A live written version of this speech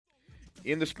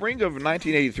In the spring of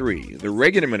 1983, the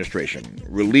Reagan administration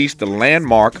released the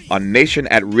landmark A Nation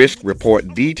at Risk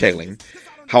report detailing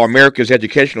how America's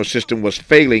educational system was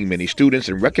failing many students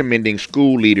and recommending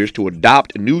school leaders to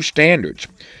adopt new standards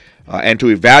and to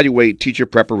evaluate teacher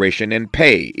preparation and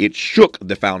pay. It shook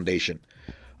the foundation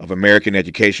of American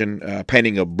education,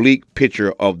 painting a bleak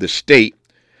picture of the state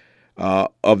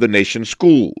of the nation's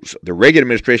schools. The Reagan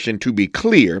administration, to be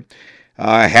clear,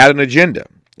 had an agenda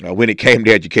when it came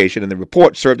to education, and the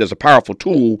report served as a powerful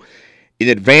tool in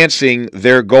advancing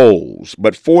their goals.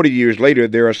 But 40 years later,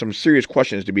 there are some serious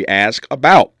questions to be asked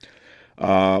about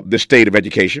the state of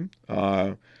education.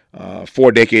 4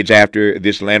 decades after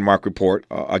this landmark report,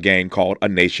 again called A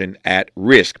Nation at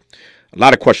Risk. A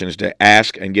lot of questions to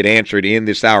ask and get answered in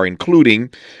this hour,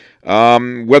 including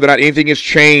whether or not anything has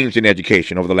changed in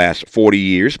education over the last 40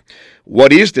 years.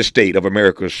 What is the state of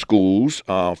America's schools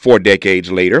 4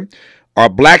 decades later? Are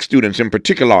black students in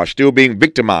particular still being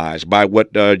victimized by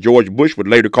what George Bush would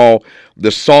later call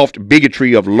the soft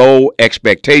bigotry of low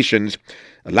expectations?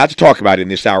 A lot to talk about in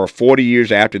this hour, 40 years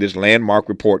after this landmark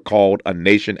report called A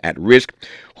Nation at Risk.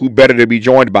 Who better to be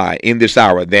joined by in this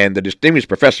hour than the distinguished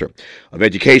professor of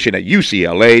education at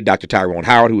UCLA, Dr. Tyrone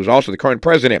Howard, who is also the current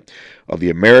president of the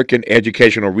American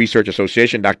Educational Research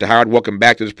Association. Dr. Howard, welcome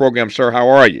back to this program, sir. How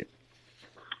are you?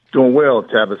 Doing well,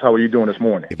 Tavis. How are you doing this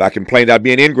morning? If I complained about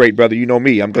being ingrate, brother, you know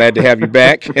me. I'm glad to have you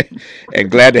back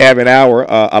and glad to have an hour.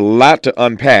 A lot to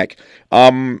unpack.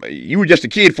 You were just a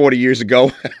kid 40 years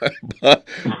ago, but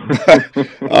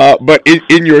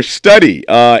in your study,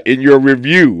 in your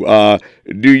review,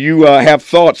 do you have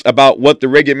thoughts about what the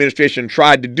Reagan administration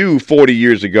tried to do 40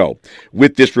 years ago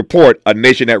with this report, A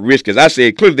Nation at Risk? As I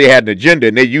said, clearly they had an agenda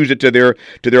and they used it to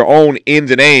their own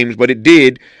ends and aims, but it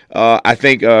did, I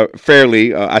think,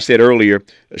 fairly, I said earlier,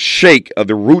 shake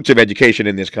the roots of education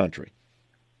in this country.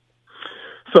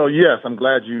 So, yes, I'm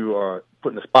glad you are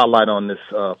putting the spotlight on this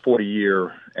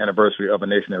 40-year anniversary of A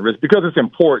Nation at Risk because it's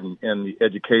important in the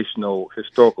educational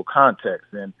historical context.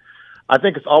 And I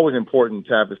think it's always important,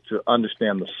 Tavis, to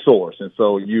understand the source. And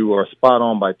so you are spot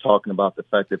on by talking about the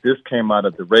fact that this came out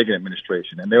of the Reagan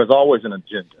administration, and there was always an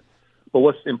agenda. But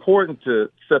what's important to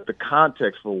set the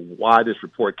context for why this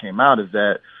report came out is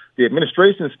that the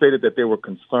administration stated that they were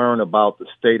concerned about the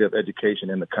state of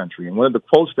education in the country. And one of the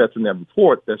quotes that's in that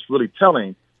report that's really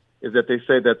telling is that they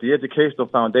say that the educational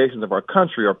foundations of our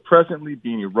country are presently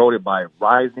being eroded by a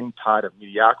rising tide of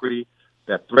mediocrity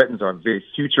that threatens our very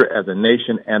future as a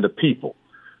nation and a people.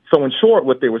 So in short,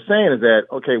 what they were saying is that,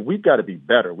 okay, we've got to be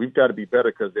better. We've got to be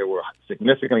better because there were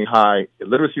significantly high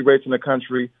illiteracy rates in the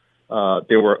country.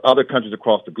 There were other countries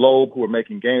across the globe who were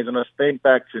making gains on us. Think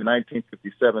back to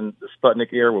 1957, the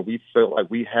Sputnik era, where we felt like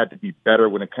we had to be better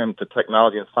when it came to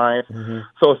technology and science. Mm-hmm.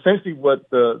 So essentially what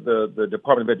the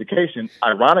Department of Education,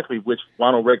 ironically, which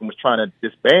Ronald Reagan was trying to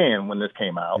disband when this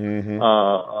came out, mm-hmm.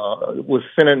 Was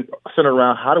centered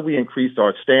around how do we increase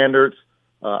our standards?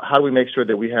 How do we make sure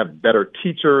that we have better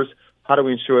teachers? How do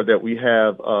we ensure that we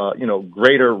have,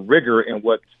 greater rigor in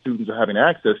what students are having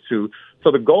access to? So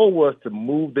the goal was to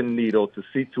move the needle to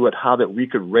see to it how that we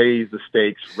could raise the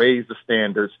stakes, raise the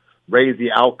standards, raise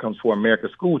the outcomes for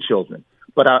America's school children.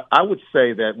 But I would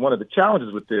say that one of the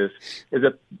challenges with this is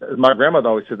that, as my grandmother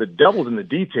always said, the devil's in the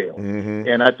detail. Mm-hmm.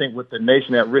 And I think what the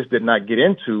Nation at Risk did not get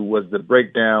into was the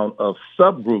breakdown of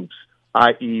subgroups,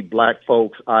 i.e. black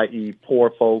folks, i.e.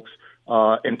 poor folks,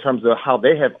 in terms of how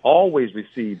they have always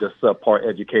received a subpar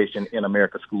education in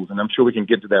America's schools. And I'm sure we can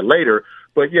get to that later.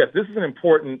 But, yes, this is an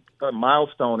important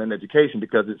milestone in education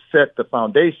because it set the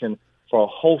foundation for a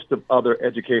host of other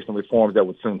educational reforms that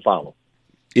would soon follow.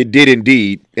 It did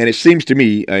indeed. And it seems to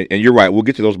me, and you're right, we'll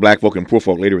get to those black folk and poor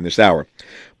folk later in this hour.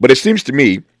 But it seems to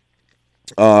me,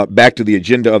 back to the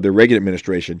agenda of the Reagan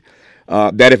administration,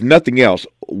 that if nothing else,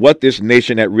 what this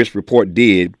Nation at Risk report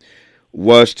did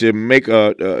was to make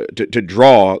to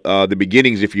draw the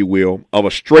beginnings, if you will, of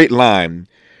a straight line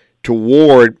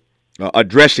toward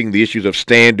addressing the issues of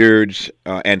standards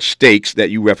and stakes that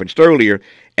you referenced earlier.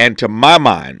 And to my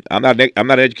mind, I'm not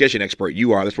an education expert.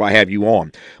 You are. That's why I have you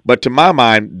on. But to my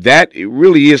mind, that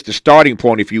really is the starting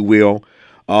point, if you will,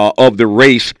 of the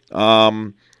race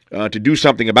to do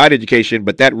something about education.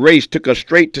 But that race took us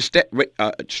straight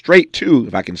to,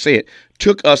 if I can say it,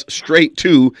 took us straight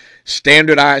to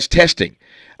standardized testing.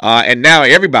 And now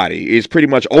everybody is pretty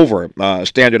much over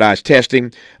standardized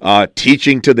testing,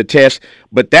 teaching to the test.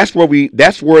 But that's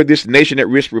where this Nation at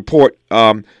Risk report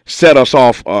set us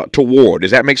off toward.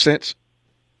 Does that make sense?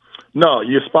 No,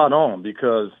 you're spot on,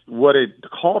 because what it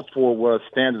called for was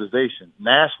standardization,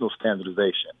 national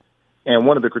standardization. And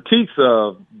one of the critiques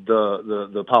of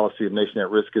the policy of Nation at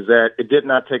Risk is that it did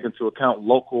not take into account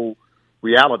local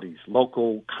realities,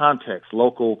 local context,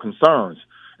 local concerns.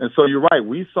 And so you're right.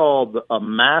 We saw a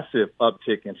massive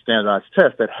uptick in standardized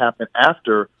tests that happened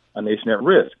after a nation at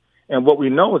risk. And what we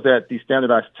know is that these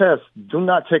standardized tests do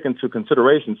not take into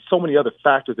consideration so many other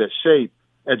factors that shape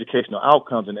educational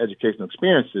outcomes and educational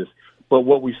experiences. But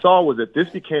what we saw was that this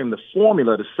became the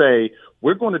formula to say,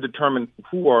 we're going to determine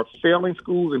who are failing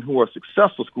schools and who are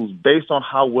successful schools based on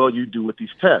how well you do with these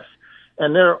tests.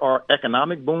 And there are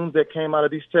economic booms that came out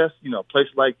of these tests. You know,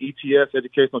 places like ETS,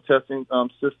 Educational Testing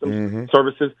Systems,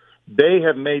 services, they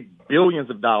have made billions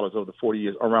of dollars over the 40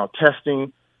 years around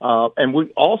testing. And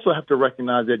we also have to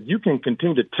recognize that you can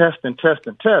continue to test and test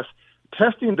and test.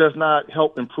 Testing does not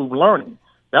help improve learning.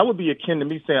 That would be akin to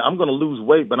me saying, I'm going to lose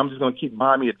weight, but I'm just going to keep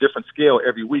buying me a different scale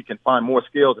every week and find more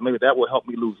scales, and maybe that will help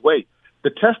me lose weight. The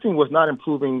testing was not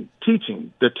improving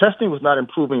teaching. The testing was not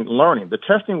improving learning. The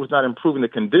testing was not improving the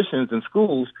conditions in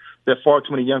schools that far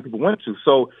too many young people went to.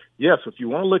 So, yes, if you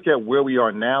want to look at where we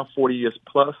are now, 40 years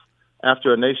plus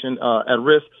after a nation at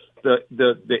risk,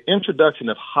 the introduction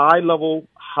of high-level,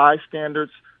 high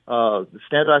standards, the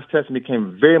standardized testing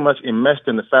became very much enmeshed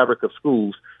in the fabric of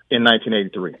schools in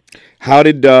 1983. How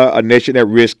did a nation at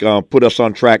risk put us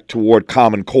on track toward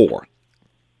Common Core?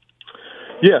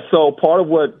 Yeah, so part of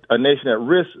what a nation at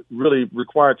risk really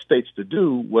required states to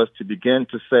do was to begin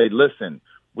to say, listen,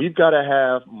 we've got to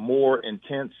have more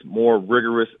intense, more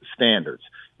rigorous standards.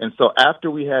 And so after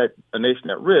we had a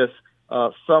nation at risk,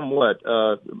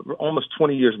 almost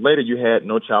 20 years later, you had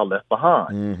No Child Left Behind.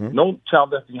 Mm-hmm. No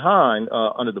Child Left Behind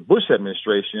under the Bush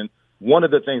administration, one of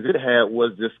the things it had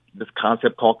was this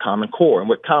concept called Common Core. And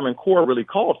what Common Core really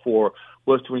called for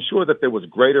was to ensure that there was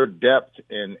greater depth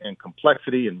and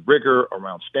complexity and rigor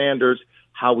around standards,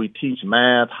 how we teach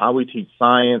math, how we teach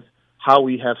science, how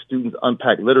we have students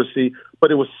unpack literacy. But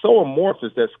it was so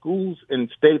amorphous that schools and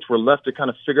states were left to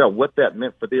kind of figure out what that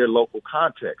meant for their local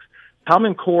context.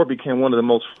 Common Core became one of the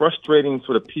most frustrating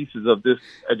sort of pieces of this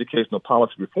educational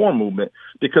policy reform movement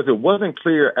because it wasn't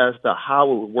clear as to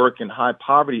how it would work in high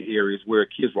poverty areas where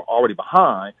kids were already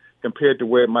behind compared to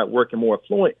where it might work in more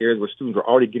affluent areas where students are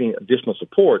already getting additional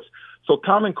supports. So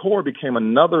Common Core became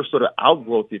another sort of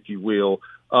outgrowth, if you will,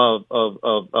 of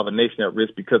a nation at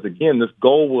risk because, again, this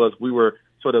goal was we were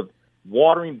sort of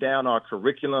watering down our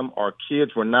curriculum. Our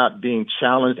kids were not being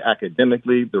challenged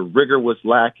academically. The rigor was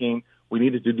lacking. We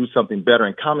needed to do something better,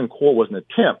 and Common Core was an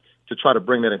attempt to try to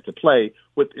bring that into play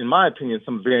with, in my opinion,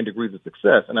 some varying degrees of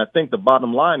success. And I think the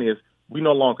bottom line is we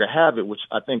no longer have it, which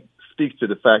I think speaks to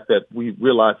the fact that we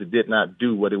realized it did not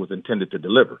do what it was intended to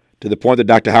deliver. To the point that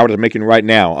Dr. Howard is making right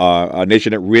now, a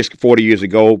nation at risk 40 years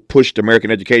ago pushed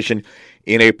American education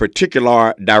in a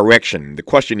particular direction. The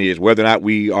question is whether or not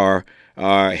we are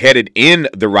headed in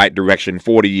the right direction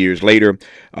 40 years later,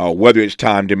 whether it's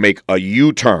time to make a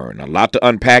U-turn. A lot to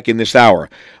unpack in this hour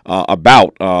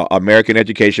about American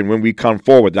education when we come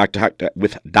forward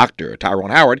with Dr.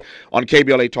 Tyrone Howard on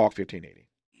KBLA Talk 1580.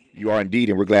 You are indeed,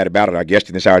 and we're glad about it. Our guest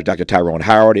in this hour is Dr. Tyrone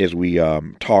Howard as we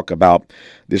talk about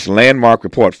this landmark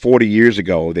report 40 years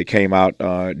ago that came out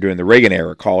during the Reagan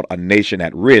era called A Nation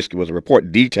at Risk. It was a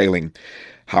report detailing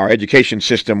how our education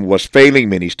system was failing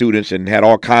many students and had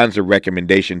all kinds of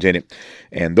recommendations in it.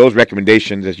 And those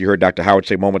recommendations, as you heard Dr. Howard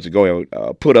say moments ago,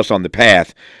 put us on the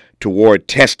path toward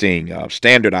testing,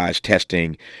 standardized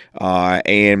testing,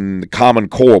 and Common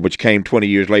Core, which came 20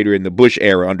 years later in the Bush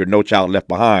era under No Child Left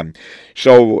Behind.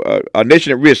 So A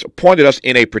Nation at Risk pointed us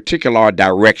in a particular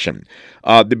direction.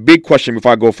 The big question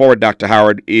before I go forward, Dr.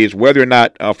 Howard, is whether or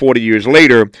not 40 years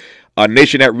later, A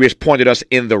Nation at Risk pointed us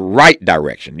in the right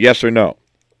direction. Yes or no?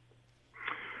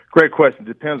 Great question.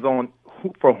 Depends on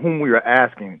for whom we are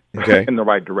asking in the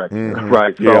right direction,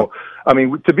 right? So, yeah. I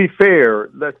mean, to be fair,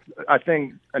 I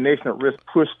think A Nation at Risk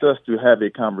pushed us to have a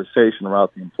conversation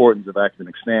about the importance of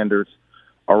academic standards,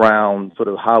 around sort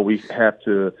of how we have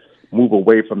to move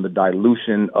away from the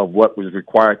dilution of what was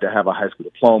required to have a high school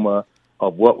diploma,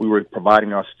 of what we were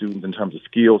providing our students in terms of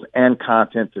skills and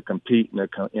content to compete in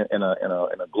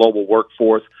a global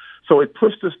workforce. So it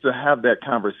pushed us to have that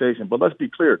conversation. But let's be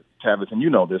clear, Tavis, and you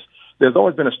know this, there's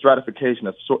always been a stratification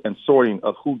and sorting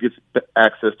of who gets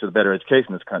access to better education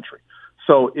in this country.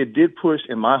 So it did push,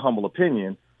 in my humble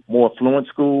opinion, more affluent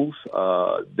schools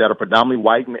that are predominantly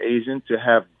white and Asian to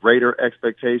have greater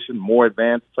expectation, more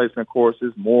advanced placement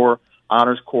courses, more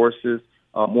honors courses,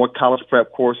 more college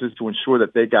prep courses to ensure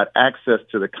that they got access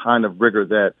to the kind of rigor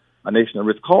that A Nation at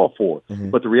Risk called for.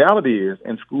 But the reality is,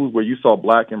 in schools where you saw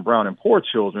black and brown and poor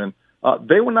children,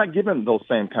 they were not given those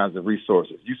same kinds of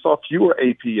resources. You saw fewer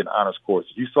AP and honors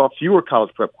courses. You saw fewer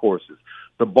college prep courses.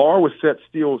 the bar was set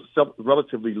still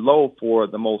relatively low for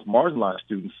the most marginalized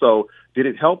students. So did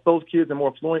it help those kids in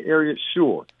more affluent areas?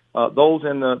 Sure. Those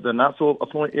in the not so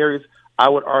affluent areas, I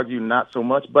would argue not so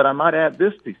much. But I might add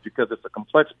this piece because it's a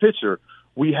complex picture.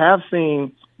 We have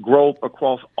seen growth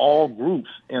across all groups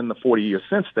in the 40 years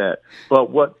since that. But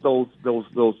what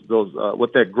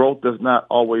what that growth does not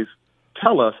always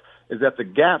tell us is that the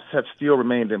gaps have still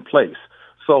remained in place.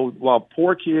 So while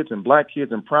poor kids and black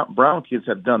kids and brown kids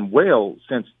have done well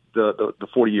since the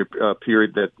 40-year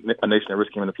period that A Nation at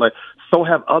Risk came into play, so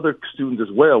have other students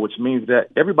as well, which means that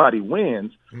everybody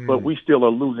wins, but we still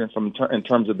are losing in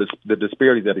terms of the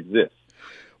disparity that exists.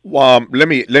 Well, let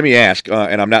me ask,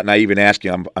 and I'm not naive in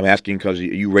asking. I'm asking because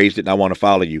you raised it, and I want to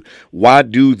follow you. Why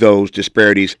do those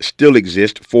disparities still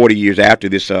exist 40 years after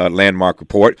this landmark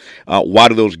report? Why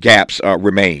do those gaps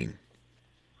remain?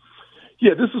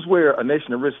 Yeah, this is where A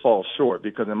Nation at Risk falls short,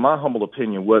 because in my humble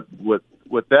opinion, what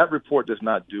that report does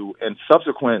not do, and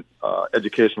subsequent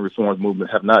education reforms movement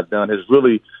have not done, is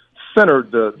really centered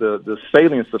the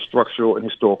salience of structural and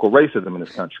historical racism in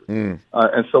this country.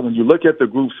 And so when you look at the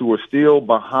groups who are still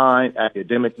behind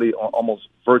academically on almost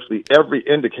virtually every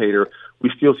indicator, we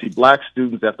still see black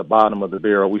students at the bottom of the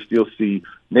barrel. We still see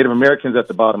Native Americans at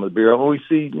the bottom of the barrel. And we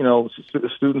see,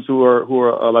 students who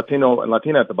are Latino and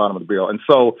Latina at the bottom of the barrel. And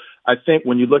so I think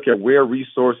when you look at where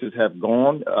resources have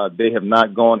gone, they have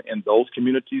not gone in those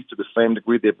communities to the same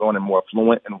degree they've gone in more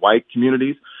affluent and white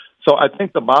communities. So I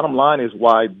think the bottom line is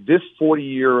why this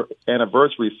 40-year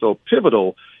anniversary is so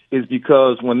pivotal is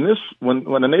because when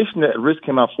A Nation at Risk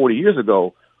came out 40 years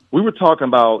ago, we were talking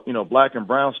about, black and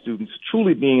brown students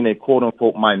truly being a quote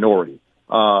unquote minority,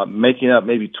 making up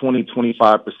maybe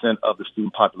 20-25% of the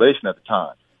student population at the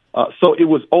time. So it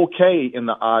was okay in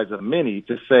the eyes of many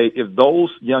to say if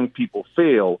those young people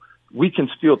fail, we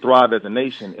can still thrive as a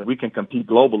nation and we can compete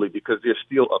globally because they're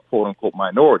still a quote unquote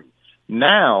minority.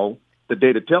 Now, the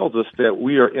data tells us that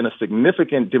we are in a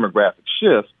significant demographic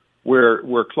shift where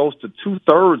close to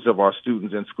 2/3 of our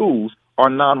students in schools are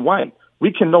non-white.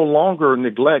 We can no longer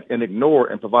neglect and ignore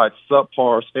and provide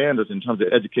subpar standards in terms of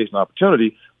education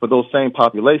opportunity for those same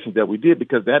populations that we did,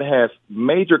 because that has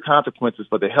major consequences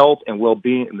for the health and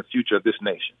well-being in the future of this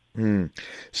nation.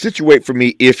 Situate for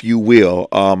me, if you will,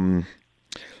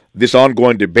 this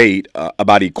ongoing debate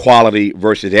about equality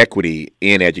versus equity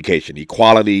in education,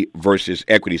 equality versus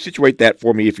equity. Situate that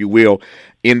for me, if you will,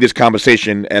 in this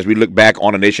conversation as we look back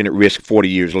on A Nation at Risk 40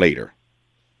 years later.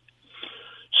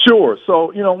 Sure.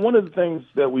 So, one of the things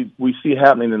that we see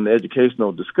happening in the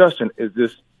educational discussion is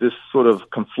this sort of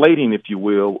conflating, if you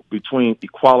will, between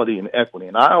equality and equity.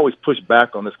 And I always push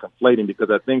back on this conflating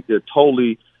because I think they're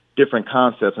totally different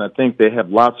concepts, and I think they have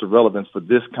lots of relevance for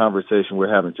this conversation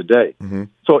we're having today.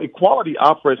 So equality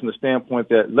operates from the standpoint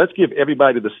that let's give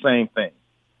everybody the same thing.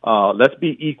 Let's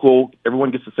be equal.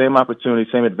 Everyone gets the same opportunity,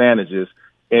 same advantages,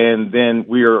 and then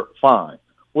we're fine.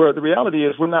 Where the reality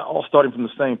is we're not all starting from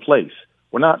the same place.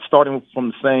 We're not starting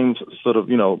from the same sort of,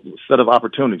 set of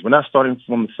opportunities. We're not starting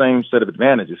from the same set of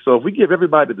advantages. So if we give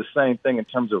everybody the same thing in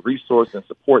terms of resource and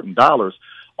support and dollars,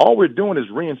 all we're doing is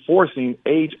reinforcing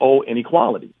age-old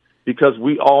inequality, because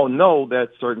we all know that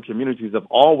certain communities have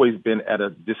always been at a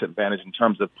disadvantage in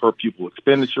terms of per pupil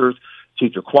expenditures,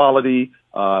 teacher quality,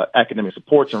 academic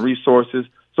supports and resources.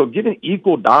 So giving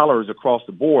equal dollars across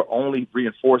the board only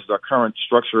reinforces our current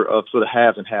structure of sort of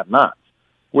haves and have-nots.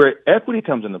 Where equity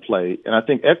comes into play, and I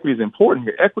think equity is important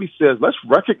here, equity says let's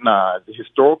recognize the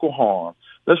historical harm,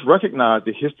 let's recognize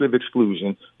the history of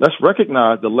exclusion, let's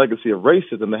recognize the legacy of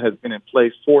racism that has been in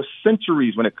place for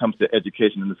centuries when it comes to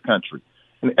education in this country.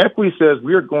 And equity says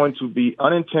we're going to be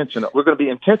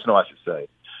intentional, I should say,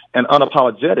 and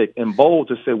unapologetic and bold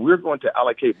to say we're going to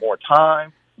allocate more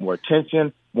time, more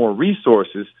attention, more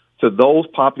resources to those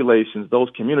populations, those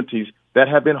communities that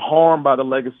have been harmed by the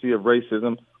legacy of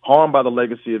racism, harmed by the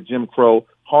legacy of Jim Crow,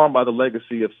 harmed by the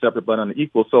legacy of separate but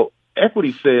unequal. So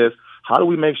equity says, how do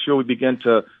we make sure we begin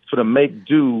to sort of make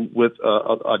do with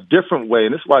a different way?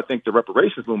 And this is why I think the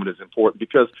reparations movement is important,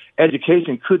 because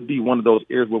education could be one of those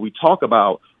areas where we talk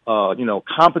about,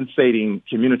 compensating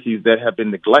communities that have been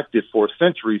neglected for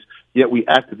centuries, yet we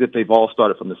act as if they've all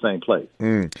started from the same place.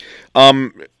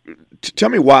 Tell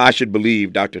me why I should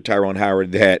believe, Dr. Tyrone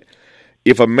Howard, that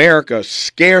if America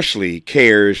truly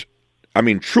cares,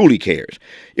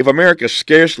 if America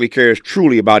scarcely cares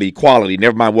truly about equality,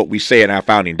 never mind what we say in our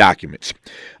founding documents,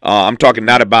 I'm talking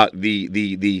not about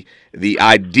the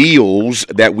ideals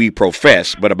that we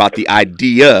profess, but about the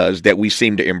ideas that we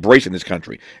seem to embrace in this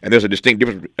country. And there's a distinct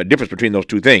difference between those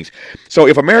two things. So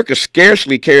if America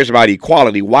scarcely cares about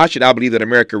equality, why should I believe that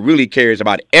America really cares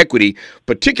about equity,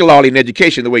 particularly in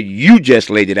education, the way you just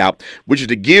laid it out, which is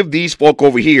to give these folk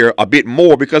over here a bit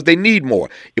more because they need more?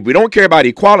 If we don't care about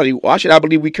equality, why should I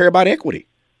believe we care about equity?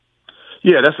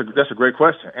 Yeah, that's a great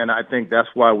question, and I think that's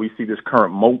why we see this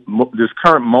current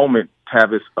moment,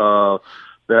 Tavis,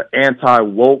 the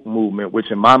anti-woke movement, which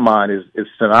in my mind is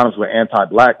synonymous with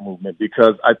anti-black movement,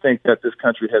 because I think that this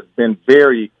country has been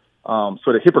very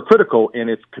sort of hypocritical in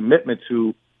its commitment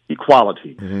to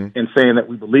equality, in saying that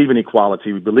we believe in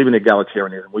equality, we believe in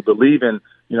egalitarianism, we believe in,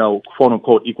 quote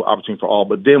unquote, equal opportunity for all.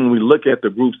 But then when we look at the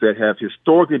groups that have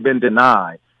historically been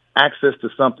denied access to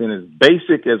something as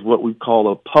basic as what we call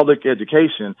a public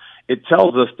education, it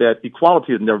tells us that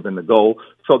equality has never been the goal.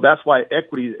 So that's why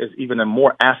equity is even a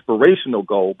more aspirational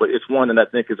goal, but it's one that I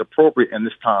think is appropriate in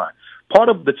this time. Part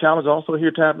of the challenge also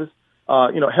here, Tavis,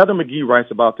 Heather McGhee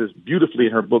writes about this beautifully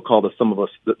in her book called The Sum of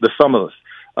Us.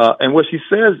 And what she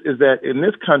says is that in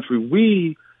this country,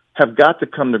 we have got to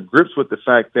come to grips with the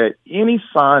fact that any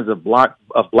signs of black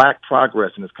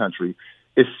progress in this country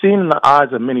is seen in the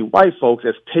eyes of many white folks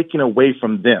as taken away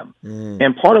from them.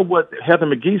 And part of what Heather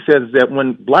McGhee says is that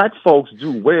when black folks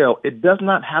do well, it does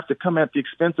not have to come at the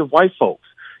expense of white folks.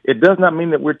 It does not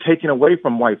mean that we're taking away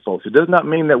from white folks. It does not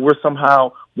mean that we're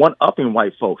somehow one-upping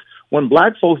white folks. When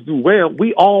black folks do well,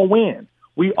 we all win.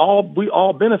 We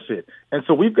all benefit. And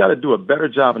so we've got to do a better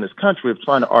job in this country of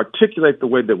trying to articulate the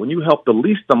way that when you help the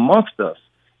least amongst us,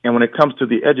 and when it comes to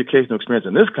the educational experience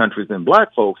in this country than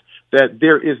black folks, that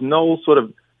there is no sort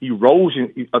of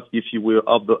erosion, if you will,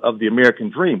 of the American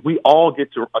dream. We all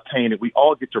get to attain it. We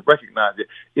all get to recognize it.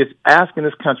 It's asking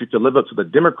this country to live up to the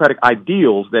democratic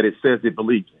ideals that it says it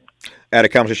believes in. I had a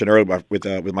conversation earlier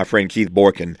with my friend Keith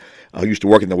Borkin, who used to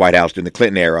work in the White House during the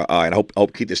Clinton era, and I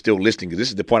hope Keith is still listening, because this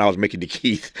is the point I was making to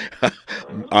Keith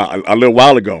a little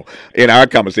while ago in our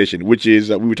conversation, which is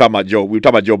we were talking about Joe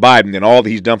Biden and all that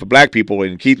he's done for black people,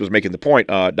 and Keith was making the point,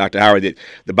 Dr. Howard, that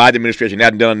the Biden administration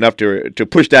hasn't done enough to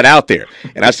push that out there.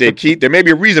 And I said, Keith, there may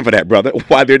be a reason for that, brother,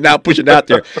 why they're not pushing it out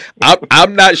there.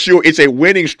 I'm not sure it's a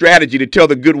winning strategy to tell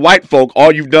the good white folk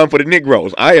all you've done for the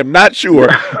Negroes. I am not sure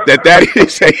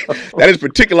that is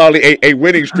particularly a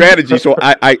winning strategy. So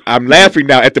I'm laughing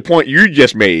now at the point you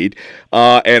just made,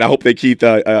 and I hope that Keith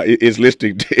is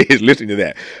listening to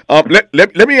that.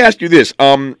 Let me ask you this.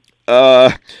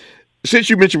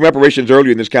 Since you mentioned reparations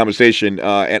earlier in this conversation,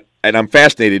 and I'm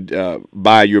fascinated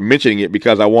by your mentioning it,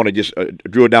 because I want to just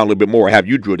drill down a little bit more, have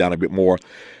you drill down a bit more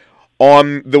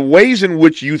on the ways in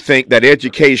which you think that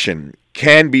education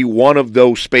can be one of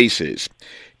those spaces,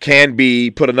 can be,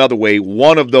 put another way,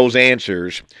 one of those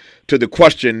answers to the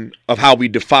question of how we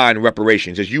define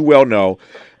reparations. As you well know,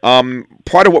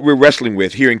 part of what we're wrestling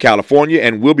with here in California,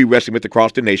 and we'll be wrestling with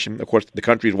across the nation, of course, the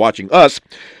country is watching us,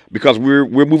 because we're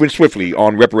moving swiftly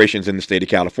on reparations in the state of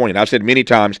California. And I've said many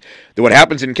times that what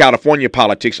happens in California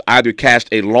politics either casts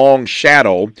a long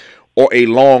shadow or a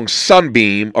long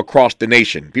sunbeam across the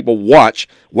nation. People watch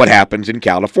what happens in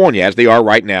California, as they are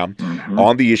right now,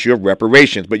 on the issue of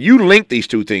reparations. But you link these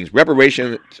two things,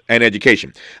 reparations and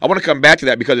education. I want to come back to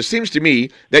that, because it seems to me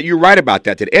that you're right about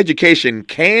that education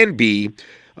can be,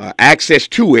 access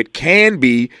to it can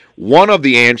be one of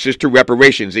the answers to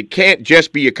reparations. It can't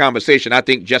just be a conversation, I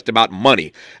think, just about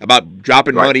money, about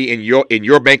dropping money in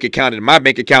your bank account and in my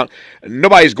bank account.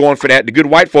 Nobody's going for that. The good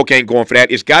white folk ain't going for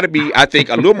that. It's got to be, I think,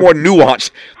 a little more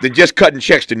nuanced than just cutting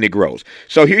checks to Negroes.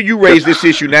 So here you raise this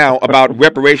issue now about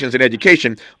reparations and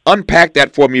education. Unpack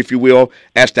that for me, if you will,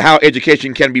 as to how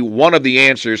education can be one of the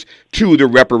answers to the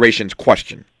reparations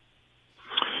question.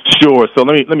 Sure. So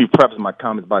let me preface my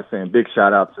comments by saying big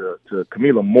shout out to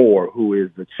Camila Moore, who is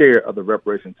the chair of the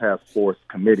Reparations Task Force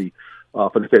Committee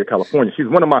for the state of California. She's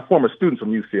one of my former students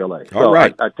from UCLA. So all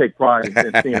right. I take pride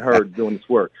in seeing her doing this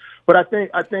work. But I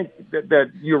think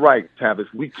that you're right,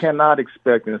 Tavis. We cannot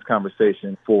expect in this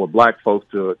conversation for black folks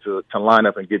to line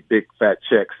up and get big fat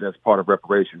checks as part of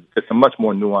reparations. It's a much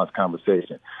more nuanced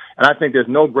conversation. And I think there's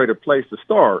no greater place to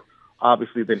start,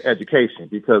 obviously, than education,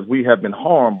 because we have been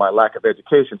harmed by lack of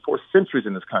education for centuries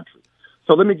in this country.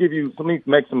 So let me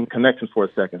make some connections for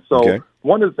a second. So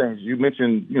One of the things you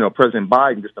mentioned, President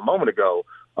Biden just a moment ago,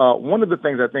 one of the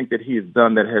things I think that he has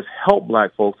done that has helped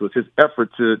black folks was his effort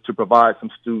to provide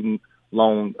some student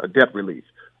loan debt relief.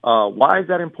 Why is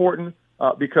that important?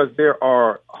 Because there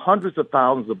are hundreds of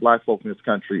thousands of black folks in this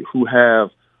country who have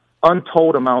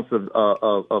untold amounts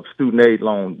of student aid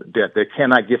loan debt they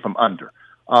cannot get from under.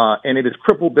 And it has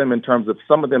crippled them in terms of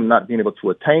some of them not being able to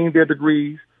attain their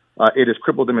degrees. It has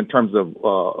crippled them in terms of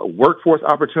workforce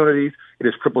opportunities. It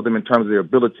has crippled them in terms of their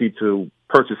ability to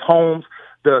purchase homes.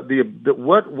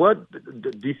 What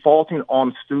defaulting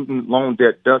on student loan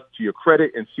debt does to your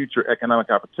credit and future economic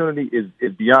opportunity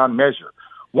is beyond measure.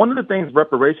 One of the things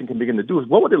reparation can begin to do is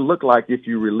what would it look like if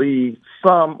you relieve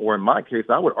some, or in my case,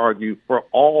 I would argue for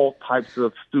all types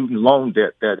of student loan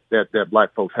debt that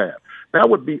black folks have. That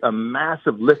would be a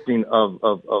massive lifting of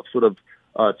sort of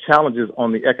challenges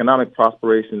on the economic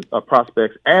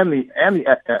prospects and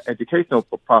the educational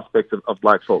prospects of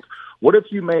black folks. What if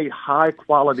you made high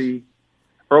quality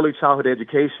early childhood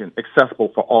education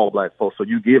accessible for all black folks? So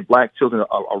you give black children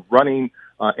a running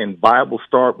and viable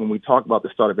start when we talk about the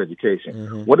start of education.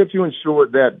 Mm-hmm. What if you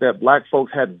ensured that black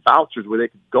folks had vouchers where they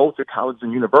could go to colleges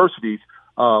and universities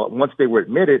once they were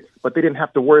admitted, but they didn't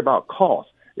have to worry about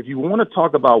costs? If you want to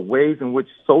talk about ways in which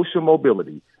social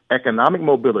mobility, economic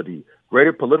mobility,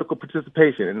 greater political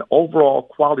participation, and overall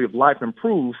quality of life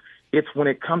improves, it's when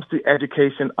it comes to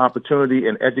education opportunity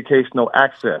and educational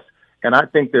access. And I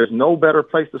think there's no better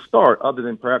place to start other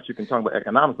than perhaps you can talk about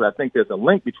economics, but I think there's a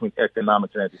link between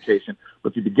economics and education.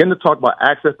 But if you begin to talk about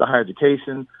access to higher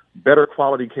education, better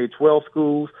quality K-12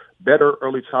 schools, better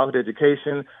early childhood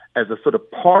education as a sort of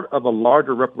part of a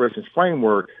larger reparations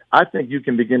framework, I think you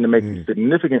can begin to make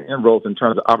significant inroads in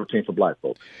terms of opportunity for black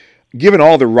folks. Given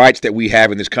all the rights that we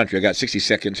have in this country, I got 60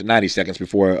 seconds, 90 seconds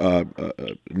before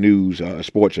news,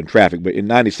 sports, and traffic. But in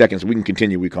 90 seconds, we can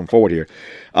continue. We come forward here.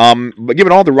 But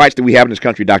given all the rights that we have in this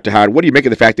country, Dr. Howard, what do you make of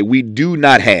the fact that we do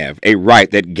not have a right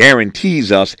that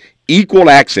guarantees us equal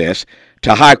access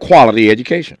to high-quality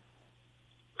education?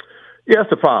 Yeah,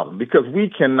 it's a problem because we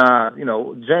cannot,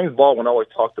 James Baldwin always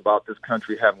talked about this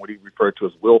country having what he referred to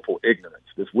as willful ignorance.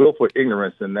 This willful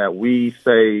ignorance in that we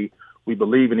say we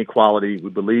believe in equality, we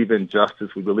believe in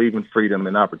justice, we believe in freedom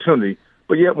and opportunity.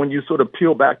 But yet when you sort of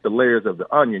peel back the layers of the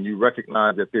onion, you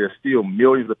recognize that there are still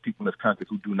millions of people in this country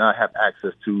who do not have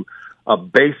access to a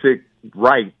basic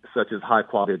right such as high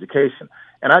quality education.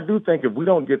 And I do think if we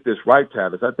don't get this right,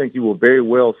 Tavis, I think you will very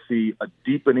well see a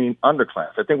deepening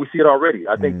underclass. I think we see it already.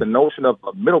 I think the notion of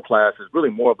a middle class is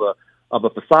really more of a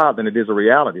facade than it is a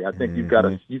reality. I think you've had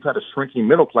a shrinking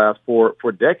middle class for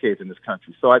decades in this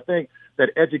country. So I think that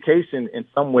education in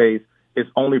some ways is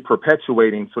only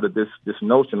perpetuating sort of this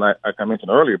notion, like I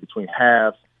mentioned earlier, between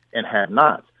haves and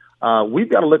have-nots. We've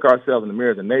got to look ourselves in the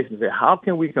mirror as a nation and say, how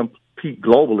can we compete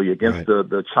globally against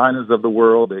the Chinas of the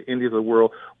world, the Indias of the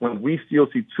world, when we still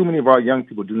see too many of our young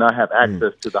people do not have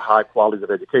access to the high qualities of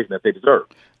education that they deserve?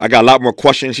 I got a lot more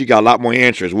questions. You got a lot more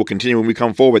answers. We'll continue when we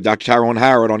come forward. Dr. Tyrone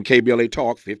Howard on KBLA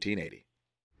Talk 1580.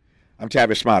 I'm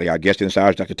Tavis Smiley. Our guest in this hour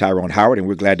is Dr. Tyrone Howard, and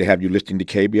we're glad to have you listening to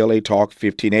KBLA Talk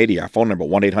 1580. Our phone number,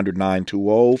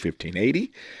 1-800-920-1580.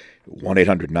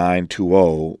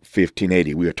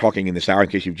 1-800-920-1580. We are talking in this hour, in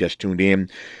case you've just tuned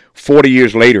in, 40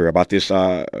 years later, about this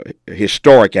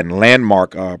historic and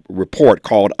landmark report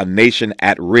called A Nation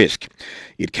at Risk.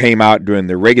 It came out during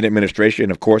the Reagan administration.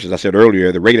 Of course, as I said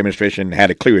earlier, the Reagan administration had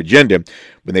a clear agenda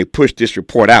when they pushed this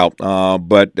report out,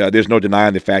 but there's no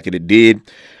denying the fact that it did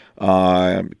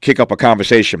kick up a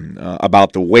conversation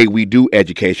about the way we do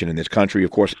education in this country.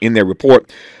 Of course, in their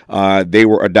report, they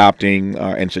were adopting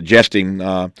and suggesting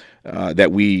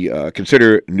that we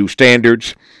consider new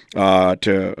standards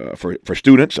for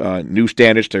students, new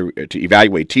standards to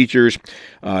evaluate teachers,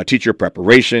 teacher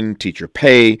preparation, teacher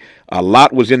pay. A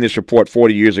lot was in this report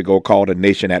 40 years ago called A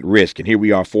Nation at Risk. And here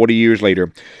we are 40 years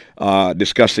later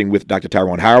discussing with Dr.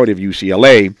 Tyrone Howard of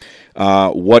UCLA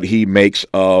what he makes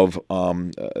of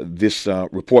this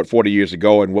report 40 years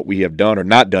ago and what we have done or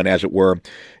not done, as it were,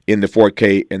 in the 4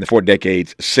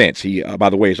 decades since. He, by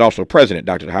the way, is also president,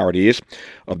 Dr. Howard is,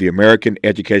 of the American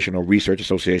Educational Research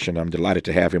Association. I'm delighted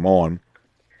to have him on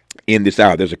in this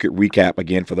hour. There's a quick recap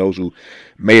again for those who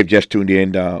may have just tuned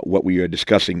in what we are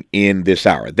discussing in this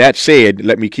hour. That said,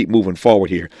 let me keep moving forward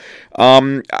here.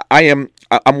 I'm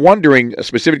wondering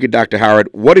specifically, Dr. Howard,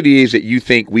 what it is that you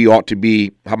think we ought to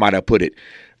be, how might I put it,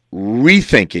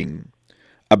 rethinking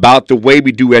about the way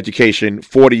we do education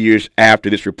 40 years after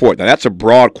this report. Now, that's a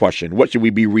broad question. What should we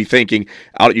be rethinking?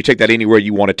 I'll let you take that anywhere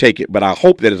you want to take it. But I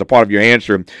hope that as a part of your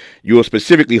answer, you'll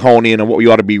specifically hone in on what we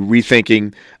ought to be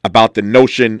rethinking about the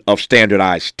notion of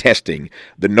standardized testing,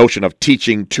 the notion of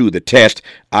teaching to the test.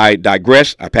 I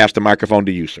digress. I pass the microphone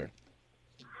to you, sir.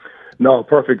 No,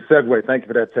 perfect segue. Thank you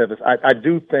for that, Tavis. I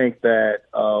do think that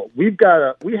we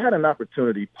had an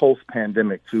opportunity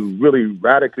post-pandemic to really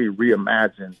radically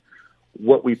reimagine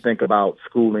what we think about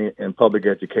schooling and public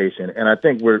education. And I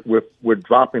think we're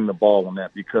dropping the ball on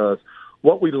that because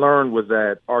what we learned was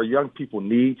that our young people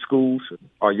need schools,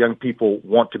 our young people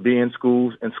want to be in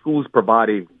schools, and schools provide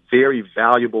a very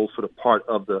valuable sort of part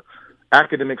of the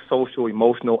academic, social,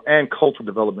 emotional, and cultural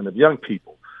development of young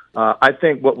people. I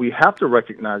think what we have to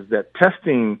recognize is that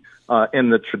testing in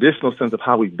the traditional sense of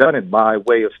how we've done it by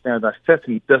way of standardized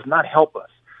testing does not help us.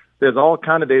 There's all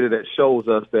kind of data that shows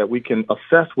us that we can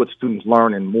assess what students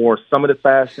learn in more summative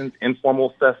fashions,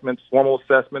 informal assessments, formal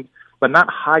assessments, but not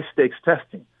high-stakes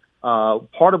testing.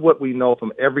 Part of what we know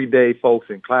from everyday folks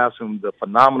in classrooms, the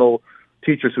phenomenal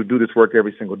teachers who do this work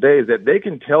every single day, is that they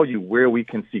can tell you where we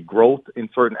can see growth in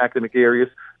certain academic areas.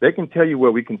 They can tell you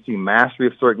where we can see mastery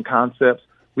of certain concepts.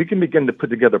 We can begin to put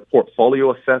together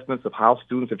portfolio assessments of how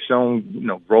students have shown,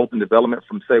 growth and development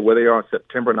from, say, where they are in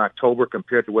September and October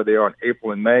compared to where they are in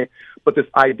April and May. But this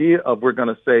idea of we're going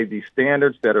to say these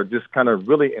standards that are just kind of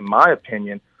really, in my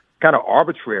opinion, kind of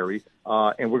arbitrary,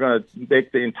 and we're going to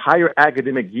make the entire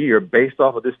academic year based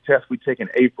off of this test we take in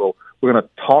April. We're going to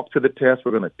talk to the test.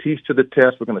 We're going to teach to the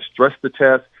test. We're going to stress the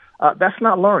test. That's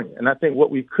not learning. And I think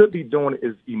what we could be doing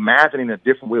is imagining a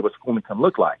different way of what schooling can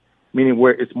look like, meaning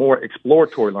where it's more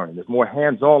exploratory learning. There's more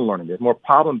hands-on learning. There's more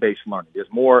problem-based learning.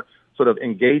 There's more sort of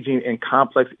engaging in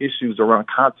complex issues around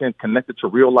content connected to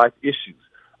real-life issues.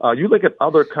 You look at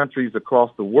other countries across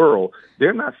the world,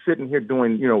 they're not sitting here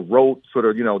doing, rote sort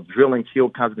of, drill and kill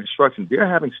kinds of instruction. They're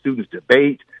having students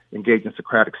debate, engage in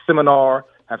Socratic seminar,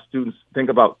 have students think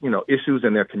about, issues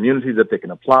in their communities that they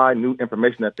can apply, new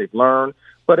information that they've learned.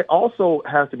 But it also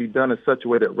has to be done in such a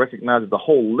way that recognizes the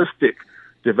holistic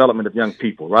development of young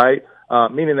people, right?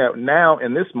 Meaning that now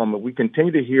in this moment, we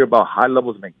continue to hear about high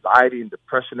levels of anxiety and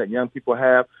depression that young people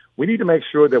have. We need to make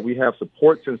sure that we have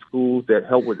supports in schools that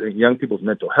help with young people's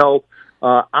mental health.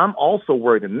 I'm also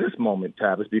worried in this moment,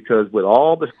 Tavis, because with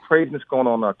all this craziness going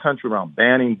on in our country around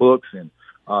banning books and,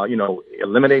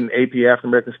 eliminating AP African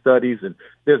American studies, and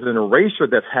there's an erasure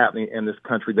that's happening in this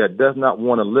country that does not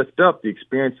want to lift up the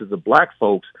experiences of black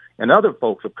folks and other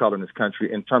folks of color in this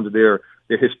country in terms of their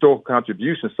historical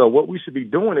contributions. So what we should be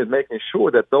doing is making sure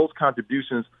that those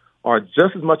contributions are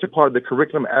just as much a part of the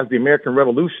curriculum as the American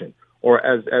Revolution or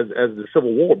as the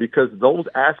Civil War, because those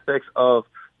aspects of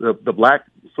the black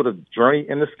sort of journey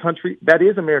in this country, that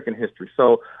is American history.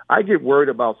 So I get worried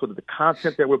about sort of the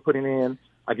content that we're putting in.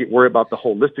 I get worried about the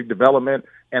holistic development.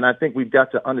 And I think we've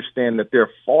got to understand that there are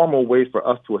far more ways for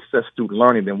us to assess student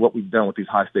learning than what we've done with these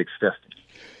high-stakes testing.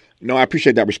 No, I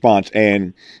appreciate that response.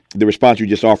 And the response you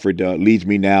just offered leads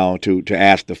me now to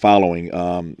ask the following.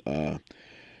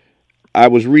 I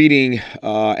was reading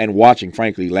and watching,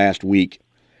 frankly, last week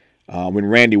when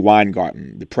Randy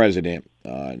Weingarten, the president,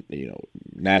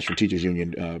 National Teachers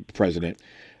Union president,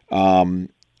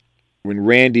 when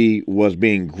Randy was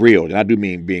being grilled, and I do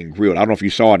mean being grilled. I don't know if you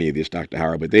saw any of this, Dr.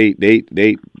 Howard, but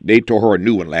they tore her a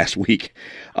new one last week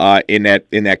in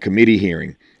that committee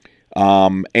hearing.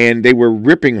 And they were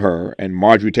ripping her, and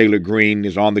Marjorie Taylor Greene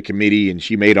is on the committee, and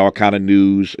she made all kind of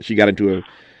news. She got into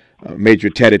a major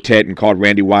tete-a-tete and called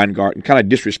Randy Weingarten, kind of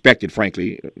disrespected,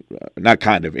 frankly, not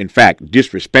kind of, in fact,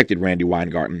 disrespected Randy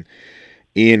Weingarten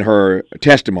in her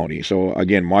testimony. So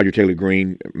again, Marjorie Taylor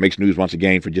Greene makes news once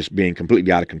again for just being completely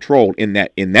out of control in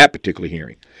that particular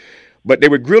hearing. But they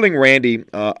were grilling Randy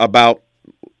about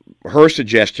her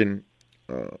suggestion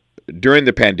during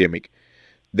the pandemic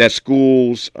that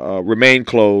schools remain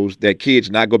closed, that kids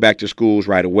not go back to schools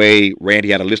right away. Randy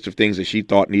had a list of things that she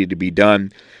thought needed to be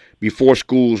done before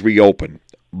schools reopen.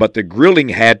 But the grilling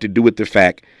had to do with the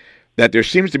fact that there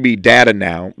seems to be data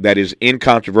now that is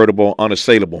incontrovertible,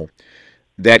 unassailable,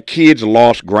 that kids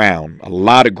lost ground, a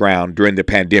lot of ground during the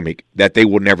pandemic that they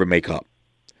will never make up.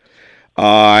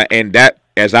 And that,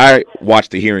 as I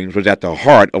watched the hearings, was at the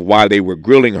heart of why they were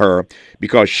grilling her,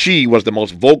 because she was the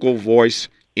most vocal voice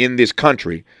in this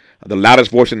country, the loudest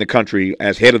voice in the country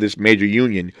as head of this major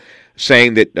union,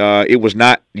 saying that it was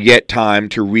not yet time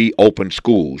to reopen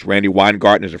schools. Randy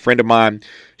Weingarten is a friend of mine.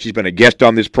 She's been a guest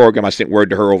on this program. I sent word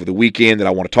to her over the weekend that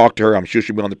I want to talk to her. I'm sure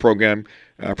she'll be on the program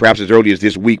perhaps as early as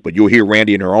this week, but you'll hear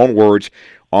Randy in her own words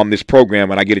on this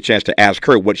program, and I get a chance to ask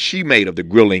her what she made of the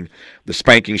grilling, the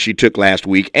spanking she took last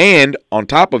week. And on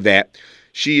top of that,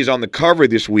 she is on the cover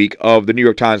this week of the New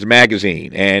York Times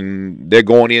Magazine, and they're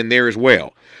going in there as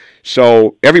well.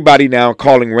 So everybody now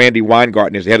calling Randy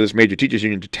Weingarten as the head of this major teachers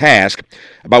union to task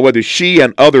about whether she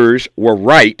and others were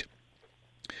right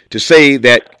to say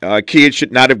that kids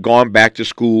should not have gone back to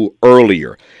school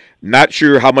earlier. Not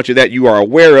sure how much of that you are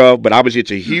aware of, but obviously it's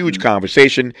a huge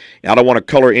conversation. I don't want to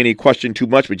color any question too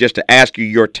much, but just to ask you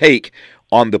your take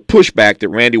on the pushback that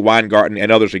Randy Weingarten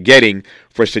and others are getting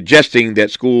for suggesting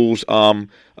that schools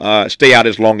stay out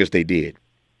as long as they did.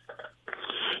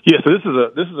 Yeah, so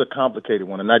this is a complicated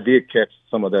one, and I did catch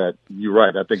some of that. You're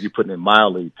right. I think you're putting it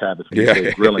mildly, Tavis, when you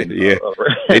say grilling. Yeah.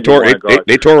 Weingart.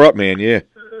 They tore up, man. Yeah.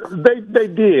 They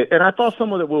did, and I thought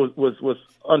some of it was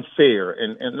unfair.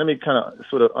 And let me kind of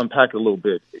sort of unpack it a little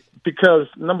bit, because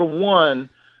number one,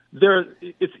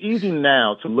 it's easy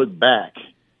now to look back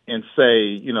and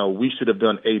say, we should have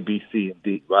done A, B, C, and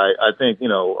D, right? I think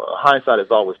hindsight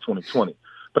is always 20/20.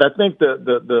 But I think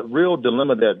the real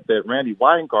dilemma that Randy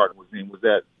Weingart was in was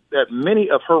that many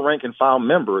of her rank and file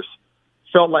members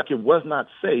felt like it was not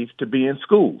safe to be in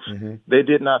schools. Mm-hmm. They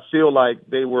did not feel like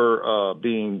they were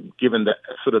being given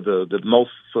the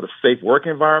most sort of safe work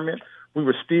environment. We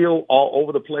were still all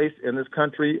over the place in this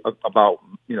country about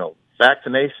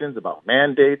vaccinations, about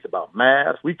mandates, about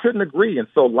masks. We couldn't agree, and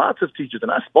so lots of teachers,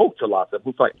 and I spoke to lots of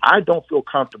them, who's like, I don't feel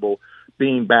comfortable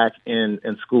being back in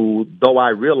school, though I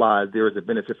realize there is a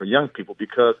benefit for young people,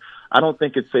 because I don't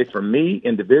think it's safe for me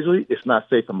individually. It's not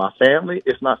safe for my family.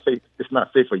 It's not safe. It's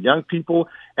not safe for young people,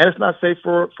 and it's not safe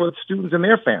for students and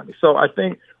their families. So I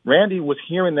think Randy was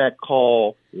hearing that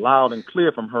call loud and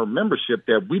clear from her membership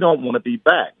that we don't want to be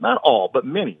back. Not all, but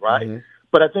many, right? Mm-hmm.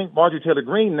 But I think Marjorie Taylor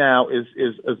Greene now is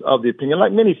of the opinion,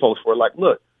 like many folks were, like,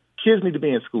 look, kids need to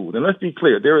be in school. And let's be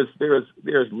clear, there is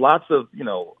lots of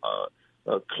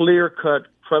clear-cut,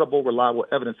 credible, reliable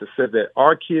evidence that says that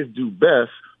our kids do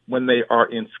best when they are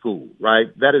in school, right?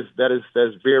 That's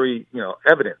very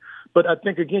evident. But I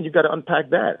think, again, you got to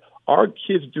unpack that. Our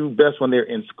kids do best when they're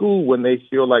in school, when they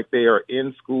feel like they are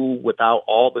in school without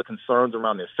all the concerns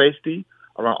around their safety,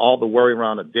 around all the worry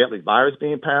around a deadly virus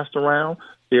being passed around.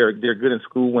 They're good in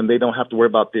school when they don't have to worry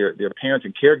about their parents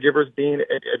and caregivers being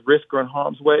at risk or in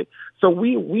harm's way. So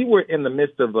we were in the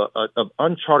midst of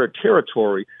uncharted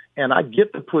territory, and I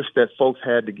get the push that folks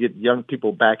had to get young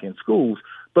people back in schools.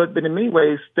 But in many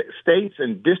ways, states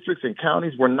and districts and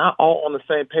counties were not all on the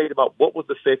same page about what was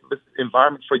the safest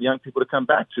environment for young people to come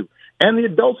back to. And the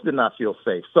adults did not feel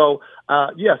safe. So,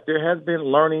 yes, there has been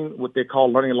learning, what they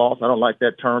call learning loss. I don't like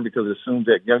that term because it assumes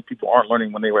that young people aren't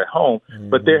learning when they were at home.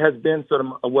 Mm-hmm. But there has been sort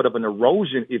of an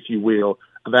erosion, if you will,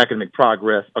 of academic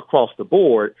progress across the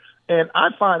board. And I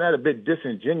find that a bit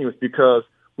disingenuous, because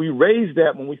we raise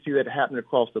that when we see that happening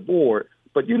across the board.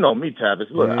 But you know me, Tavis.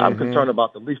 Look, mm-hmm. I'm concerned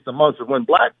about the least amongst us. When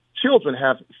black children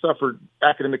have suffered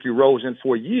academic erosion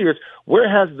for years, where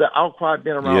has the outcry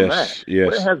been around that?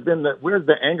 Yes. Where's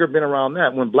the anger been around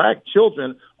that? When black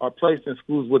children are placed in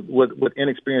schools with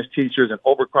inexperienced teachers and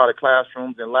overcrowded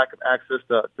classrooms and lack of access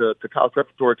to college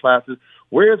preparatory classes,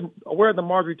 where are the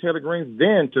Marjorie Taylor Greenes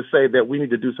then to say that we need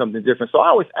to do something different? So I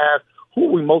always ask, who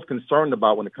are we most concerned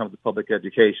about when it comes to public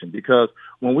education? Because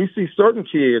when we see certain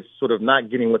kids sort of not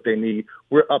getting what they need,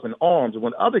 we're up in arms. And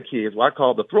when other kids, what I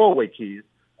call the throwaway kids,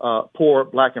 poor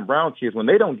black and brown kids, when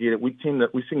they don't get it, we seem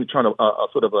to turn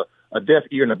a deaf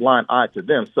ear and a blind eye to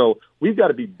them. So we've got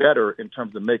to be better in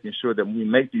terms of making sure that when we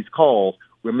make these calls,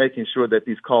 we're making sure that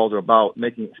these calls are about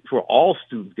making sure all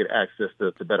students get access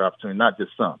to better opportunity, not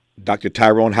just some. Dr.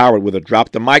 Tyrone Howard with a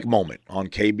drop the mic moment on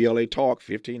KBLA Talk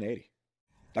 1580.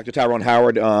 Dr. Tyrone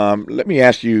Howard, let me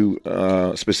ask you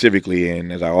specifically,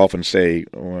 and as I often say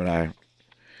when I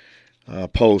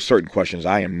pose certain questions,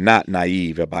 I am not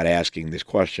naive about asking this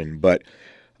question, but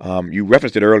you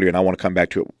referenced it earlier, and I want to come back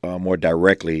to it more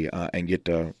directly and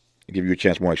give you a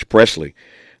chance more expressly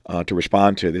to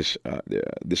respond to this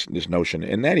notion,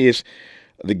 and that is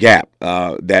the gap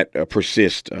that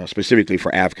persists specifically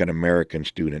for African American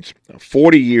students.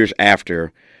 40 years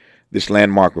after this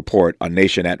landmark report, A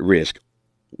Nation at Risk,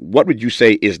 what would you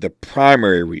say is the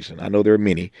primary reason? I know there are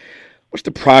many. What's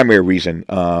the primary reason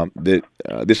that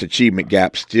this achievement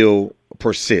gap still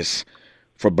persists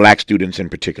for black students in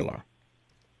particular?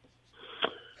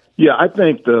 Yeah, I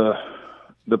think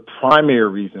the primary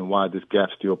reason why this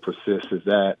gap still persists is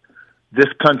that this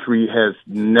country has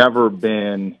never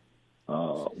been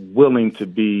willing to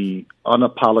be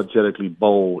unapologetically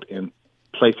bold in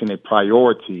placing a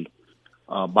priority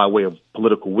by way of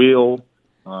political will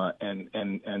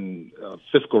and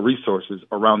fiscal resources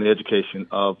around the education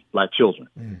of black children.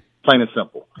 Plain and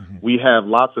simple. Mm-hmm. We have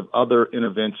lots of other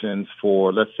interventions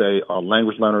for, let's say, our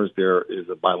language learners. There is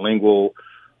a bilingual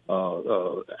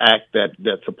act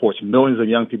that supports millions of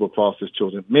young people across this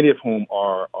children, many of whom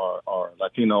are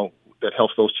Latino, that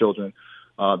helps those children.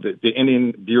 The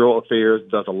Indian Bureau of Affairs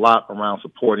does a lot around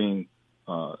supporting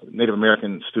Native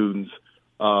American students.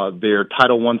 There are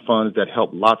Title I funds that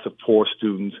help lots of poor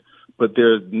students. But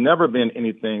there's never been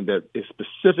anything that is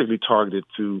specifically targeted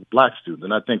to black students.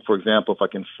 And I think, for example, if I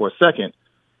can for a second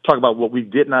talk about what we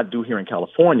did not do here in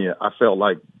California, I felt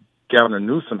like Governor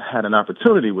Newsom had an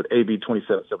opportunity with AB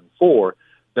 2774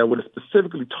 that would have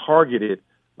specifically targeted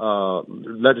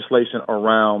legislation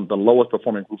around the lowest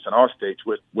performing groups in our states,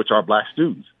 which are black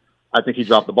students. I think he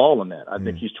dropped the ball on that. I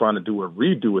think he's trying to do a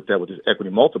redo with that with his equity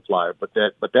multiplier, but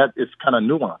that is kind of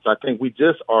nuanced. I think we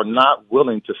just are not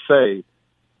willing to say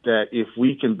that if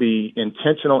we can be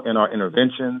intentional in our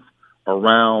interventions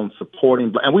around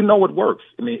supporting, and we know it works.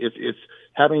 I mean, it's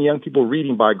having young people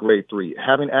reading by grade 3,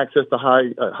 having access to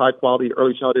high quality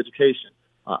early childhood education,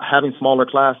 having smaller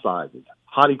class sizes,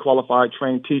 highly qualified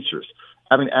trained teachers,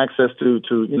 having access to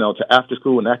after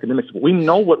school and academics. We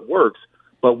know what works,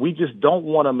 but we just don't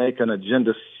want to make an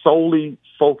agenda solely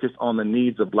focused on the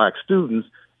needs of black students.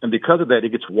 And because of that,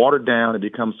 it gets watered down. It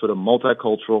becomes sort of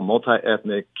multicultural,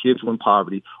 multi-ethnic, kids in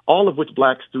poverty, all of which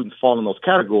black students fall in those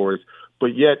categories,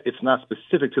 but yet it's not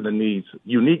specific to the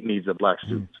unique needs of black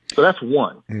students. So that's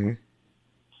one.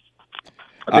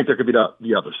 I think there could be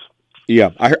the others.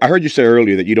 Yeah, I heard you say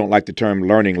earlier that you don't like the term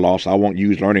learning loss. I won't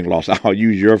use learning loss. I'll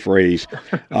use your phrase,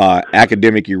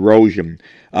 academic erosion.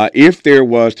 If there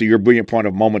was, to your brilliant point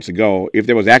of moments ago, if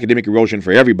there was academic erosion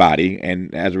for everybody,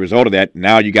 and as a result of that,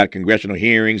 now you got congressional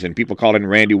hearings and people calling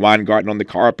Randy Weingarten on the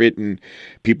carpet and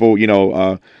people,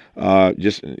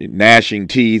 just gnashing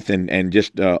teeth and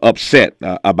just upset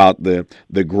about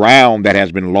the ground that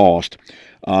has been lost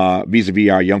vis-a-vis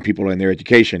our young people and their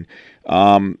education.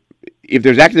 If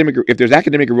there's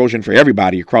academic erosion for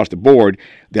everybody across the board,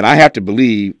 then I have to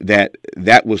believe that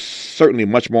was certainly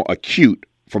much more acute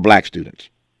for black students.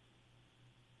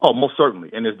 Oh, most certainly,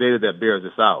 and there's data that bears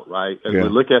this out, right? As we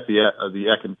look at the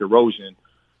academic erosion,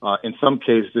 in some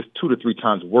cases, it's 2 to 3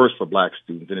 times worse for black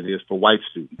students than it is for white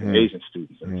students and Asian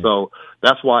students. And so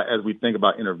that's why, as we think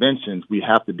about interventions, we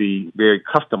have to be very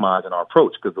customized in our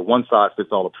approach, because the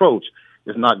one-size-fits-all approach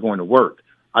is not going to work.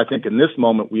 I think in this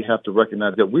moment, we have to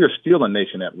recognize that we are still a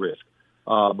nation at risk.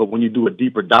 But when you do a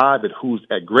deeper dive at who's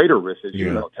at greater risk, as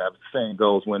you know, Tavis, the saying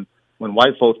goes, when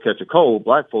white folks catch a cold,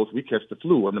 black folks, we catch the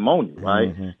flu or pneumonia,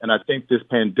 right? And I think this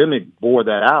pandemic bore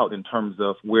that out in terms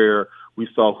of where we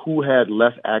saw who had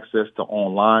less access to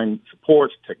online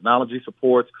supports, technology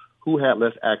supports, who had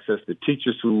less access to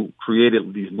teachers who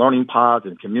created these learning pods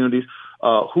and communities,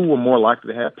 who were more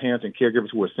likely to have parents and caregivers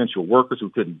who were essential workers who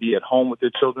couldn't be at home with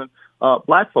their children.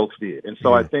 Black folks did. And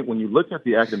so I think when you look at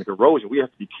the academic erosion, we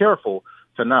have to be careful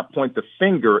to not point the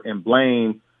finger and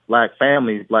blame black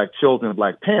families, black children,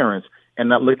 black parents, and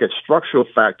not look at structural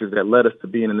factors that led us to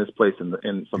being in this place from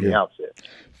the outset.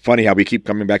 Funny how we keep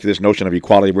coming back to this notion of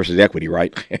equality versus equity,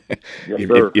 right? Yes,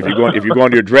 if you're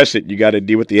going to address it, you got to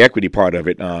deal with the equity part of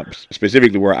it,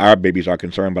 specifically where our babies are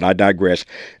concerned. But I digress.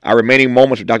 Our remaining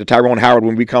moments with Dr. Tyrone Howard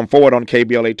when we come forward on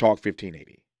KBLA Talk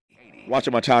 1580.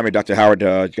 Watching my time here, Dr. Howard,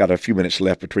 got a few minutes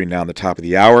left between now and the top of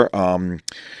the hour.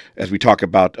 As we talk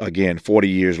about, again, 40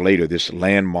 years later, this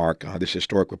landmark, this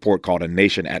historic report called A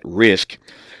Nation at Risk,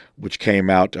 which came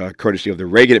out courtesy of the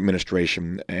Reagan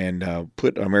administration and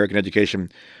put American education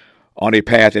on a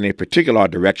path in a particular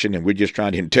direction. And we're just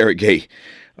trying to interrogate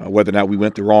whether or not we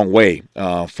went the wrong way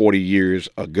 40 years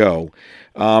ago.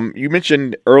 You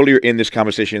mentioned earlier in this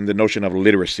conversation the notion of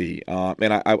literacy.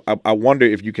 And I wonder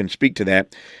if you can speak to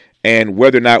that and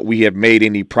whether or not we have made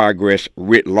any progress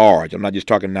writ large. I'm not just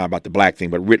talking now about the black thing,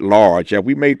 but writ large. Have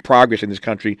we made progress in this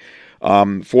country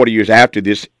 40 years after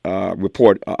this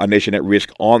report, A Nation at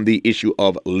Risk, on the issue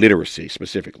of literacy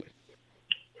specifically?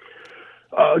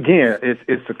 Again,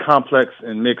 it's a complex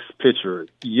and mixed picture.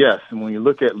 Yes, and when you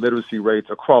look at literacy rates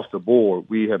across the board,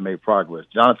 we have made progress.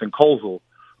 Jonathan Kozol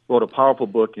wrote a powerful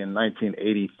book in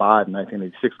 1985,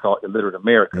 1986 called Illiterate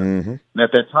America. And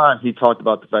at that time, he talked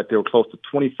about the fact there were close to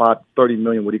 25 to 30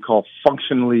 million what he called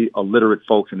functionally illiterate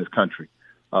folks in this country.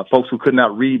 Folks who could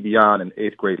not read beyond an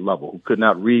 8th grade level, who could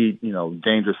not read,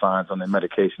 danger signs on their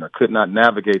medication, or could not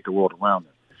navigate the world around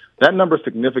them. That number is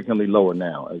significantly lower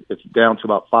now. It's down to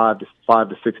about 5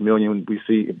 to 6 million, we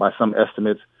see by some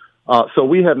estimates. So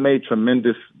we have made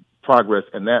tremendous progress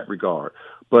in that regard.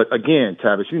 But again,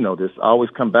 Tavis, you know this, I always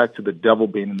come back to the devil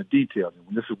being in the details.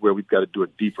 And this is where we've got to do a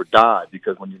deeper dive,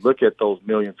 because when you look at those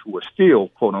millions who are still,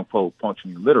 quote unquote,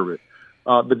 functionally illiterate,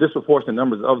 the disproportionate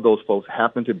numbers of those folks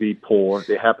happen to be poor,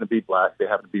 they happen to be black, they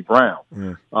happen to be brown.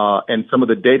 And some of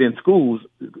the data in schools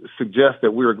suggests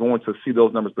that we are going to see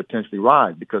those numbers potentially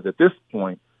rise, because at this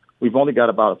point, we've only got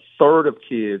about a third of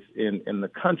kids in the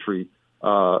country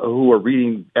who are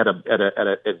reading at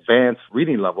an advanced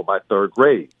reading level by 3rd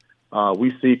grade.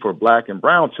 We see for black and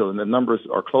brown children, the numbers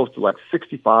are close to like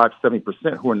 65,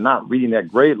 70% who are not reading at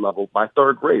grade level by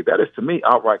 3rd grade. That is, to me,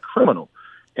 outright criminal.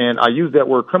 And I use that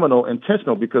word criminal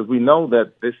intentional because we know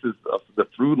that this is the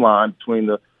through line between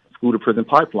the school to prison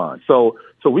pipeline. So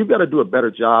we've got to do a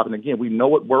better job. And again, we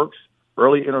know it works.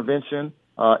 Early intervention,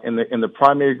 in the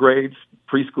primary grades,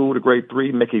 preschool to grade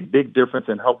 3, make a big difference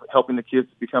in helping the kids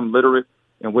become literate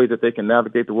in ways that they can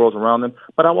navigate the world around them.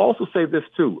 But I will also say this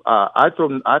too. I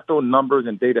throw numbers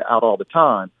and data out all the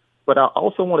time, but I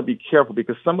also want to be careful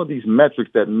because some of these metrics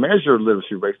that measure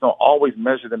literacy rates don't always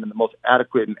measure them in the most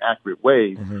adequate and accurate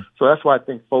ways. Mm-hmm. So that's why I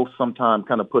think folks sometimes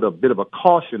kind of put a bit of a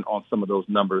caution on some of those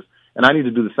numbers. And I need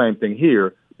to do the same thing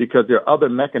here because there are other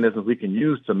mechanisms we can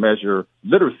use to measure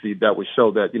literacy that would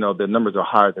show that, the numbers are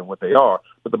higher than what they are.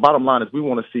 But the bottom line is we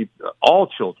want to see all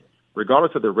children,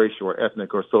 regardless of their racial or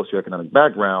ethnic or socioeconomic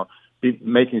background, be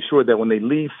making sure that when they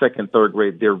leave second, third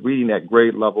grade, they're reading at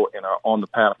grade level and are on the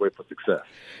pathway for success.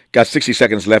 Got 60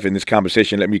 seconds left in this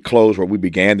conversation. Let me close where we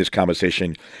began this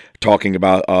conversation, talking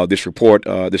about this report,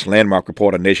 this landmark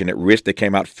report on Nation at Risk that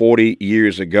came out 40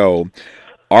 years ago.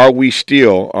 Are we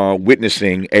still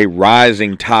witnessing a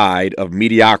rising tide of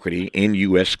mediocrity in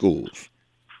U.S. schools?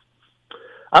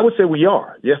 I would say we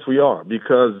are. Yes, we are,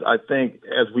 because I think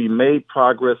as we made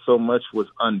progress, so much was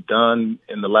undone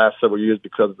in the last several years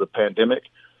because of the pandemic.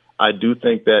 I do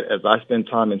think that as I spend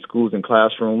time in schools and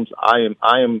classrooms,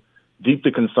 I am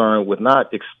deeply concerned with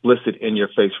not explicit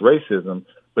in-your-face racism,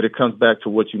 but it comes back to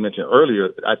what you mentioned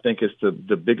earlier. I think it's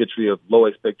the bigotry of low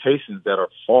expectations that are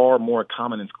far more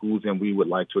common in schools than we would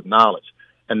like to acknowledge.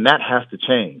 And that has to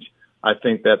change. I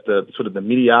think that the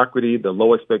mediocrity, the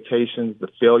low expectations, the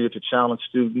failure to challenge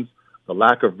students, the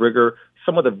lack of rigor,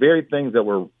 some of the very things that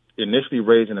were initially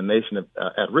raised in the nation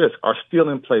at risk are still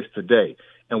in place today.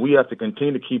 And we have to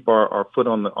continue to keep our foot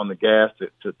on the gas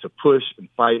to push and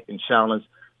fight and challenge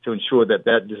to ensure that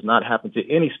does not happen to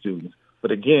any students. But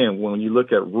again, when you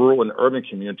look at rural and urban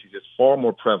communities, it's far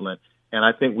more prevalent. And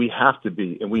I think we have to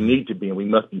be, and we need to be, and we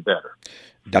must be better.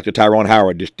 Dr. Tyrone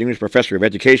Howard, Distinguished Professor of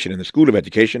Education in the School of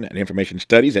Education and Information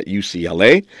Studies at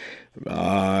UCLA,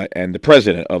 and the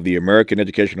president of the American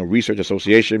Educational Research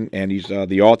Association, and he's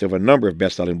the author of a number of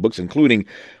best-selling books, including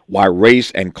Why Race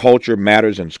and Culture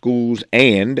Matters in Schools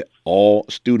and All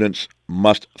Students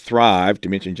Must Thrive, to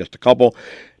mention just a couple.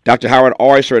 Dr. Howard,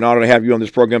 always an honor to have you on this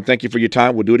program. Thank you for your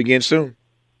time. We'll do it again soon.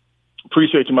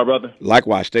 Appreciate you, my brother.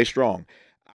 Likewise. Stay strong.